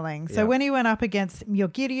lot of yelling. So when he went up against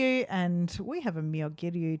Myogiryu, and we have a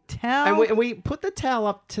Myogiryu towel. And we put the towel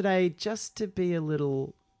up today just to be a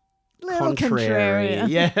little contrarian.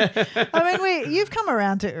 Yeah. I mean, you've come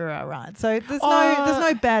around to Ura, right? So there's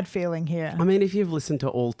no bad feeling here. I mean, if you've listened to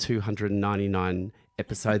all 299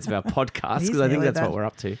 episodes of our podcast, because I think that's what we're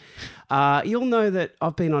up to, you'll know that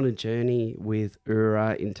I've been on a journey with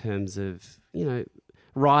Ura in terms of,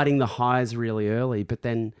 riding the highs really early, but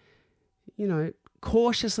then,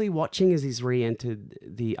 cautiously watching as he's re-entered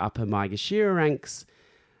the upper Maegashira ranks.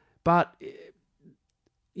 But,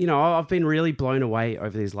 I've been really blown away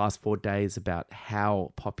over these last 4 days about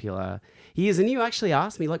how popular he is. And you actually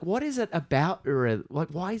asked me, what is it about Ura?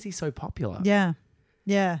 Why is he so popular? Yeah.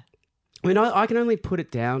 I mean, I can only put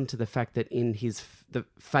it down to the fact that in the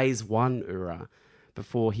phase 1 Ura,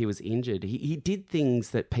 before he was injured, he did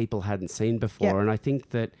things that people hadn't seen before. Yep. And I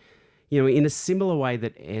think that, in a similar way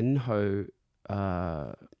that Enho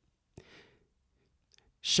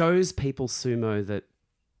shows people sumo that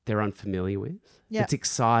they're unfamiliar with. Yep. It's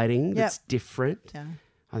exciting. It's different. Yeah.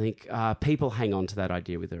 I think people hang on to that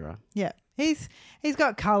idea with Ura. Yeah. He's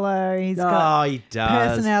got colour. He's Oh, got he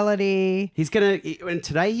does. personality. And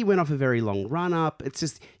today he went off a very long run up. It's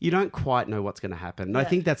just, you don't quite know what's going to happen. And I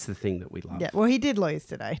think that's the thing that we love. Yeah, well, he did lose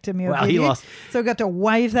today to Myogiryu. Well, he lost. So we got to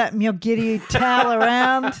wave that Myogiryu towel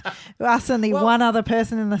around. Us and the one other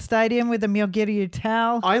person in the stadium with the Myogiryu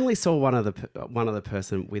towel. I only saw one other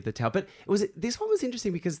person with the towel, but this one was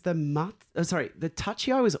interesting because the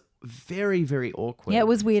Tachio was very, very awkward. Yeah, it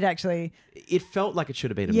was weird actually. It felt like it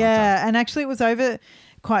should have been a Yeah, and actually it was over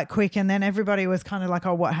quite quick, and then everybody was kind of like,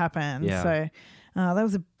 oh, what happened? Yeah. So that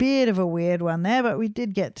was a bit of a weird one there, but we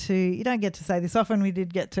did get to, you don't get to say this often, we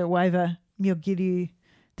did get to wave a Myogiryu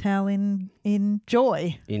towel in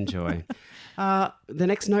joy. In joy. The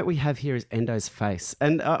next note we have here is Endo's face.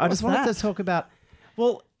 And I just wanted to talk about,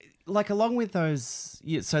 well, like along with those,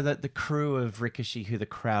 so that the crew of Rikishi who the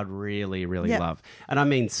crowd really, really love. And I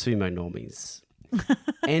mean sumo normies.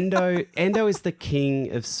 Endo is the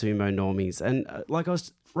king of sumo normies. And like I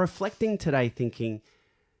was reflecting today thinking,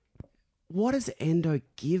 what has Endo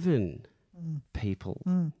given people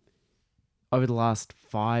over the last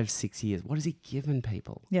 5-6 years? What has he given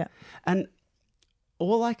people? Yeah. And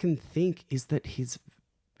all I can think is that he's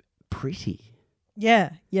pretty.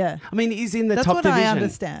 Yeah, yeah. I mean, he's in the That's top what division. I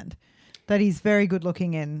understand. That he's very good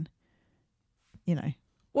looking in,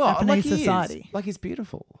 Japanese society. Like he's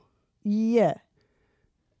beautiful. Yeah.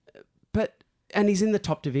 And he's in the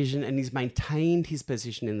top division and he's maintained his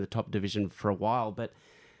position in the top division for a while. But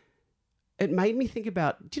it made me think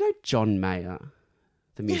about, do you know John Mayer,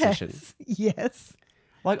 the musician? Yes.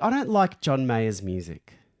 Like, I don't like John Mayer's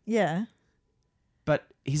music. Yeah. But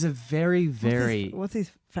he's a very, very... What's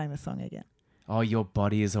his famous song again? Oh, Your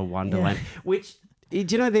Body is a Wonderland. Yeah. Which, do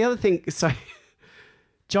you know the other thing? So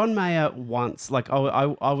John Mayer once, like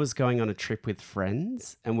I was going on a trip with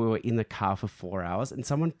friends and we were in the car for 4 hours and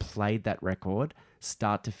someone played that record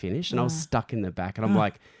start to finish and I was stuck in the back and I'm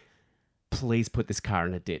like, please put this car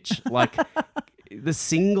in a ditch. Like the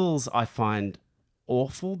singles I find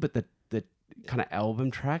awful, but the kind of album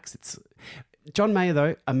tracks, it's... John Mayer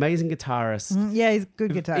though, amazing guitarist. Yeah, he's a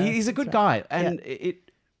good guitarist. He's a good guy. And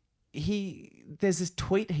there's this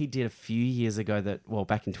tweet he did a few years ago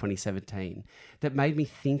back in 2017 that made me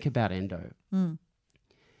think about Endo. And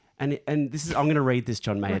this is, I'm going to read this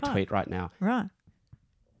John Mayer tweet right now. Right.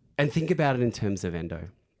 And think about it in terms of Endo.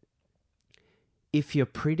 If you're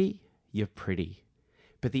pretty, you're pretty.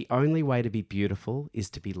 But the only way to be beautiful is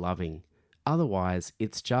to be loving. Otherwise,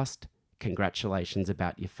 it's just congratulations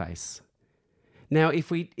about your face. Now,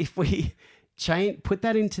 if we put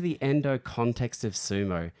that into the Endo context of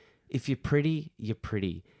sumo, if you're pretty, you're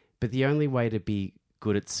pretty. But the only way to be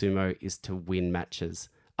good at sumo is to win matches.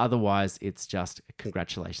 Otherwise, it's just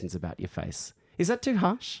congratulations about your face. Is that too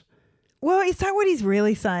harsh? Well, is that what he's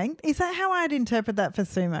really saying? Is that how I'd interpret that for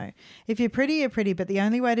sumo? If you're pretty, you're pretty, but the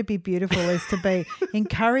only way to be beautiful is to be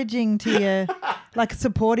encouraging to your, like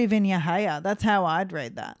supportive in your heia. That's how I'd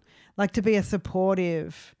read that. Like to be a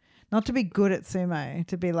supportive, not to be good at sumo,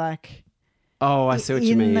 to be like... Oh, I see what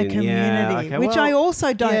you mean. In the community, yeah, okay. which I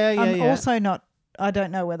also don't. I'm also not. I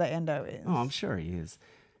don't know whether Endo is. Oh, I'm sure he is.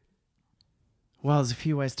 Well, there's a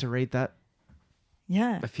few ways to read that.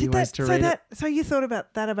 Yeah, a few ways to read it. So you thought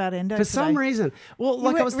about that about Endo for today? some reason. Well,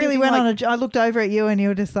 like I was really thinking, went on. I looked over at you and you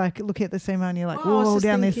were just like looking at the sumo and you're like, whoa,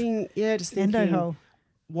 down thinking, this Endo hole.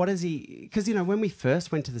 What is he? Because when we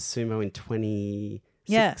first went to the sumo in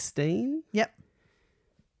 2016, yep,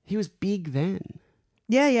 he was big then.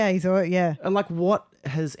 Yeah, he's all right, yeah. And like, what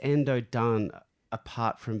has Endo done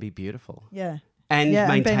apart from be beautiful? Yeah. And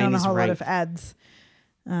maintain been on his a whole rank. lot of ads.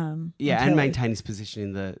 And maintain his position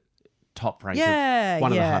in the top rank of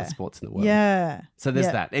one of the hardest sports in the world. Yeah. So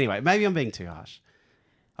there's that. Anyway, maybe I'm being too harsh.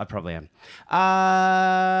 I probably am.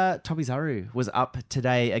 Tobizaru was up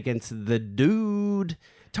today against the dude.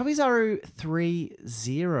 Tobizaru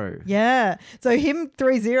 3-0. Yeah. So him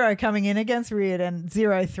 3-0 coming in against Ryuden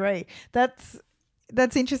 0-3.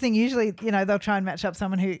 That's interesting. Usually, they'll try and match up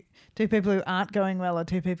two people who aren't going well or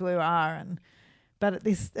two people who are. But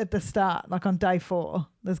at the start, like on day 4,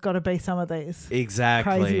 there's got to be some of these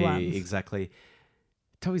crazy ones. Exactly.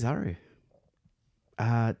 Tobizaru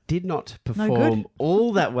did not perform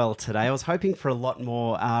all that well today. I was hoping for a lot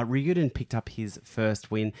more. Ryuden picked up his first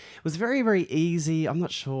win. It was very, very easy. I'm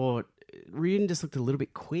not sure. Ryuden just looked a little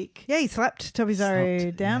bit quick. Yeah, he slapped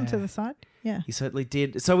Tobizaru down to the side. Yeah. He certainly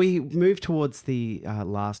did. So we moved towards the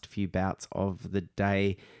last few bouts of the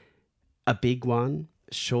day. A big one,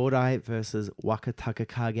 Shodai versus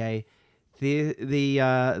Wakatakakage.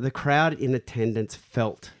 The crowd in attendance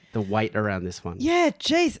felt the weight around this one. Yeah,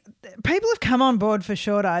 geez. People have come on board for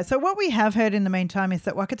short eye. So what we have heard in the meantime is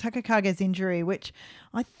that Wakataka Kage's injury, which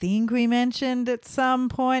I think we mentioned at some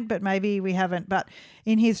point, but maybe we haven't. But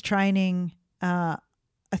in his training, I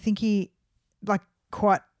think he, like,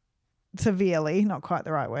 quite severely, not quite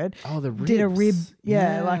the right word. Oh, the ribs. Did a rib,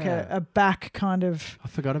 like a back kind of. I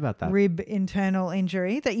forgot about that. Rib internal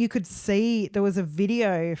injury that you could see. There was a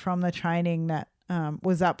video from the training that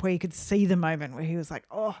was up where you could see the moment where he was like,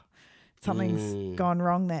 oh, something's gone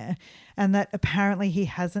wrong there. And that apparently he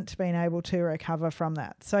hasn't been able to recover from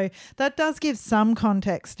that. So that does give some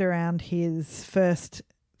context around his first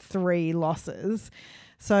 3 losses.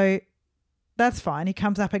 So that's fine. He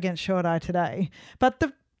comes up against Short Eye today. But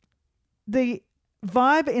the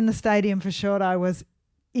vibe in the stadium for Short Eye was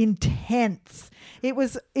intense. It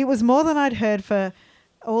was more than I'd heard for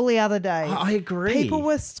all the other days. I agree. People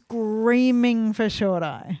were screaming for Short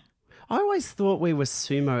Eye. I always thought we were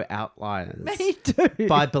sumo outliers. Me too.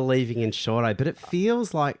 By believing in Short Eye, but it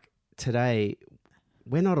feels like today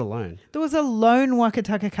we're not alone. There was a lone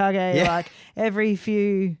Wakataka Kage like every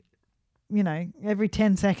few, every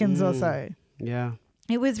 10 seconds or so. Yeah.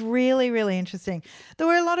 It was really, really interesting. There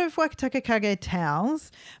were a lot of Wakataka Kage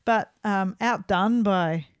towels, but outdone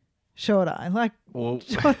by Short Eye.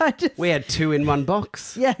 Short Eye we had 2 in one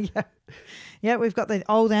box. Yeah. Yeah, we've got the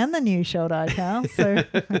old and the new Short Eye towels. So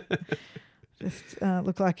just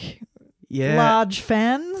look like large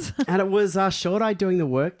fans. And it was Short Eye doing the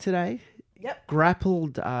work today. Yep.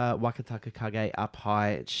 Grappled Wakataka Kage up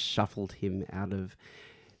high, shuffled him out of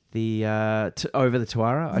the over the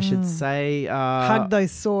Tuara, I should say. Hugged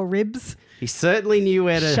those sore ribs. He certainly knew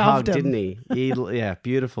where to hug, him. didn't he? Yeah,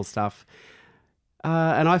 beautiful stuff.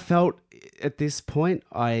 And I felt at this point,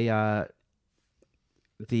 the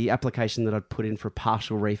application that I'd put in for a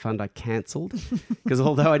partial refund, I cancelled because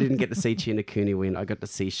although I didn't get to see Chinakuni win, I got to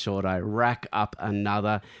see Short Eye rack up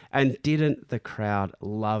another. And didn't the crowd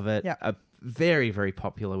love it? Yep. A very, very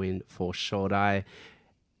popular win for Short Eye.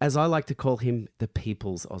 As I like to call him, the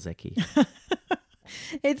people's Ozeki.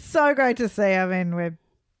 It's so great to see. I mean,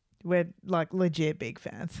 we're like legit big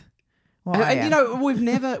fans. Well, and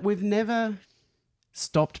we've never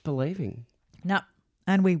stopped believing. No,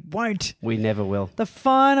 and we won't. We never will. The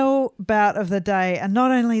final bout of the day, and not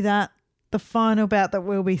only that, the final bout that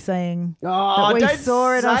we'll be seeing. Oh, that we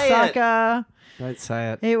saw in Osaka. Don't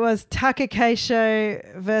say it. It was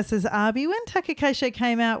Takakeisho versus Abi. When Takakeisho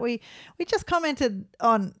came out, we just commented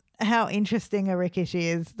on how interesting a Rikishi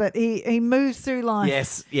is, that he moves through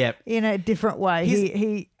life in a different way.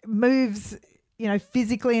 He moves,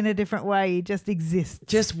 physically in a different way. He just exists.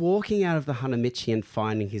 Just walking out of the Hanamichi and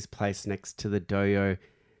finding his place next to the doyo.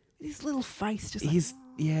 His little face just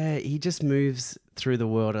he just moves through the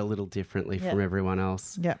world a little differently from everyone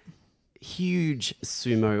else. Yeah. Huge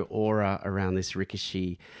sumo aura around this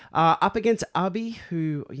Rikishi. Up against Abi,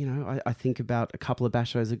 who, I think about a couple of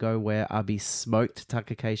bashos ago where Abi smoked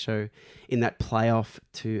Takakeisho in that playoff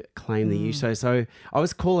to claim the Yuso. So I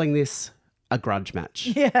was calling this a grudge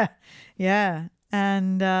match. Yeah.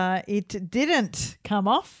 And it didn't come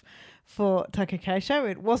off for Takakeisho.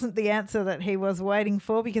 It wasn't the answer that he was waiting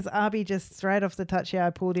for because Abi just straight off the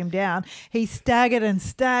tachiai pulled him down. He staggered and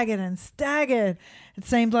staggered and staggered. It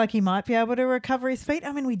seemed like he might be able to recover his feet.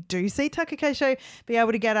 I mean, we do see Takakeisho be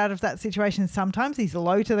able to get out of that situation sometimes. He's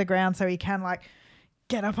low to the ground so he can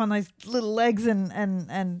get up on those little legs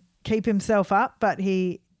and keep himself up, but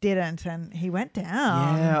he didn't and he went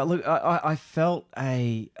down. Yeah, look, I felt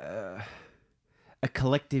a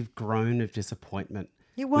collective groan of disappointment.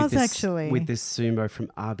 It was actually. With this sumo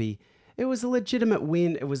from Abi. It was a legitimate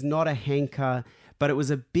win. It was not a hanker, but it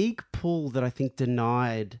was a big pull that I think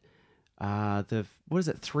denied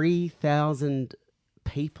 3,000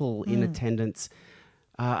 people in attendance.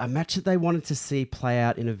 A match that they wanted to see play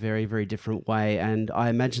out in a very, very different way. And I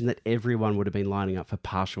imagine that everyone would have been lining up for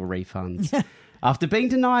partial refunds. After being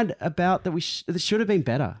denied about that it should have been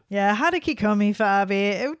better. Yeah, Hadakikomi for Abi.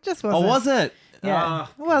 It just wasn't. Oh, was it? Yeah,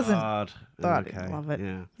 it wasn't. God. But Okay. I love it.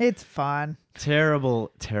 Yeah. It's fine.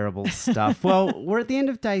 Terrible, terrible stuff. Well, we're at the end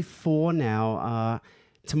of day 4 now.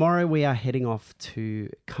 Tomorrow we are heading off to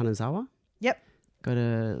Kanazawa. Yep. Got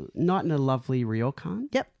a night in a lovely ryokan.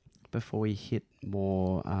 Yep. Before we hit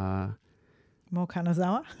more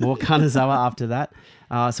Kanazawa. More Kanazawa after that.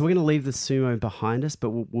 So we're going to leave the sumo behind us, but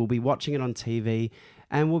we'll be watching it on TV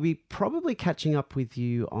and we'll be probably catching up with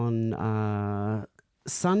you on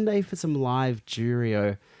Sunday for some live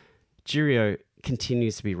Juryo. Juryo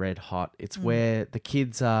continues to be red hot. It's where the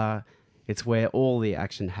kids are It's where all the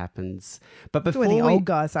action happens. But That's before where the we, old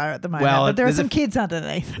guys are at the moment. Well, but there are there's some kids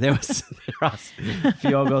underneath. there are a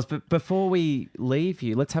few old girls. But before we leave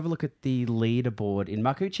you, let's have a look at the leaderboard in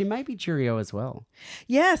Makuuchi, maybe Juryo as well.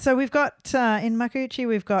 Yeah, so we've got in Makuuchi,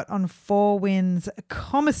 we've got on 4 wins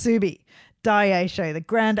Komasubi Daieisho, the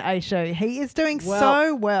Grand Aisho. He is doing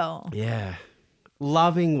so well. Yeah.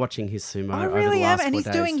 Loving watching his sumo I over really the am. last And 4 he's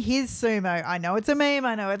days. doing his sumo. I know it's a meme.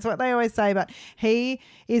 I know it's what they always say, but he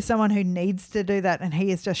is someone who needs to do that, and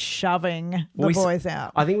he is just shoving the boys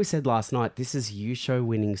out. I think we said last night, this is Yusho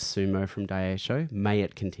winning sumo from Daieisho. May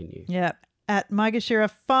it continue. Yep. At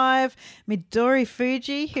Maegashira 5, Midori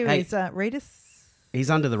Fuji, who is Rita's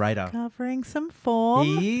He's under the radar. covering some form.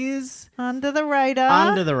 He is Under the radar.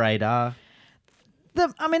 under the radar.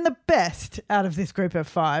 The best out of this group of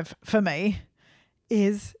 5 for me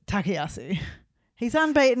is Takayasu. He's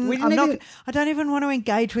unbeaten. I don't even want to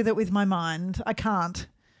engage with it with my mind. I can't.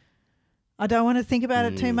 I don't want to think about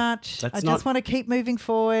it too much. I just want to keep moving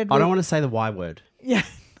forward. I don't want to say the Y word. Yeah.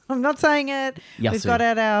 I'm not saying it. Yasu.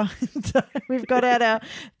 We've got out our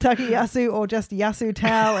Takayasu or just Yasu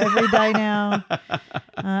towel every day now.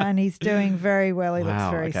 And he's doing very well. He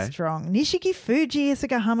looks very strong. Nishiki Fuji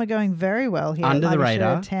Isagahama going very well here. Under the Maegashira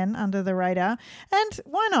radar. 10, under the radar. And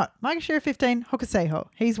why not? Maegashira 15, Hokuseiho.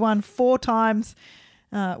 He's won 4 times.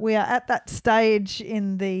 We are at that stage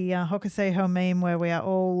in the Hokuseiho meme where we are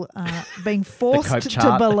all being forced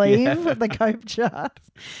to believe the Cope chart.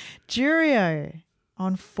 Juryo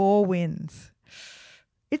on 4 wins.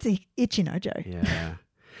 It's Ichinojo. Yeah.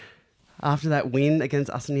 After that win against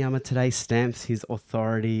Asaniyama today, stamps his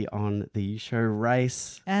authority on the Yusho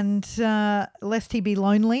race. And lest he be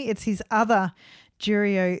lonely, it's his other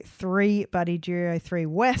Juryo 3 buddy, Juryo 3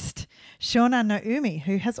 West, Shona Naomi,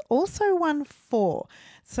 who has also won 4.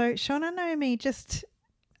 So Shona Naomi just,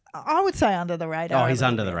 I would say under the radar. Oh, he's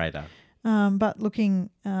under the radar. But looking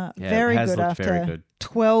very good after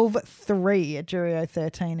 12-3 at Juryo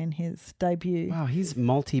 13 in his debut. Wow, he's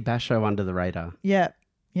multi-basho under the radar. Yeah.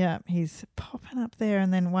 Yeah, he's popping up there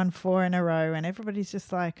and then won 4 in a row, and everybody's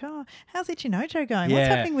just like, oh, how's Ichinojo going? Yeah. What's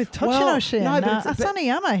happening with Tochinoshin? No,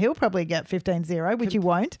 Asaniyama, he'll probably get 15-0, which he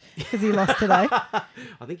won't because he lost today.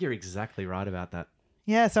 I think you're exactly right about that.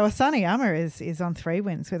 Yeah, so Asaniyama is on 3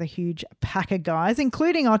 wins with a huge pack of guys,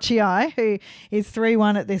 including Ochiai, who is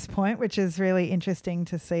 3-1 at this point, which is really interesting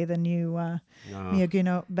to see the new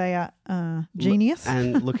Miyaguno Beya genius.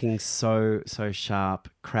 And looking so sharp.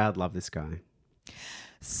 Crowd love this guy.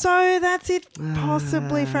 So that's it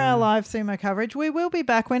possibly for our live sumo coverage. We will be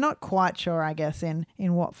back. We're not quite sure, I guess, in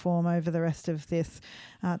what form over the rest of this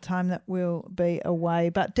time that we'll be away.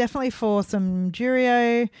 But definitely for some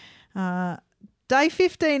Juryo. Day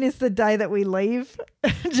 15 is the day that we leave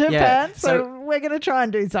Japan. Yeah, so we're going to try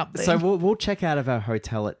and do something. So we'll check out of our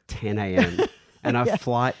hotel at 10 a.m. and our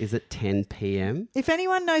flight is at 10 p.m. If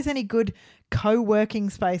anyone knows any good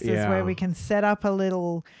co-working spaces where we can set up a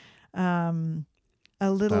little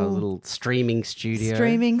streaming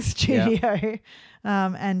studio.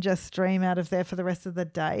 And just stream out of there for the rest of the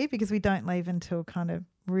day because we don't leave until kind of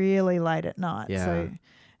really late at night. Yeah. So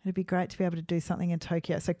it'd be great to be able to do something in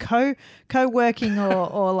Tokyo. So co-working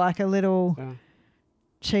or like a little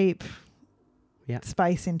cheap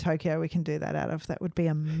space in Tokyo we can do that out of. That would be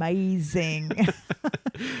amazing.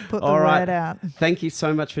 Put the word out. Thank you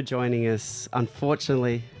so much for joining us.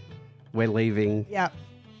 Unfortunately, we're leaving. Yep.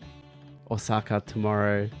 Osaka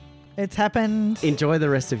tomorrow. It's happened. Enjoy the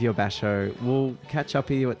rest of your basho. We'll catch up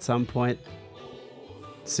with you at some point.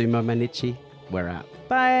 Sumo Mainichi, we're out.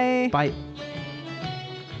 Bye. Bye.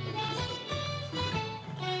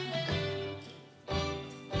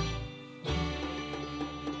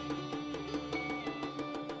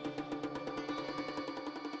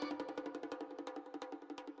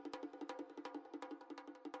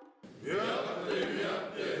 Yeah.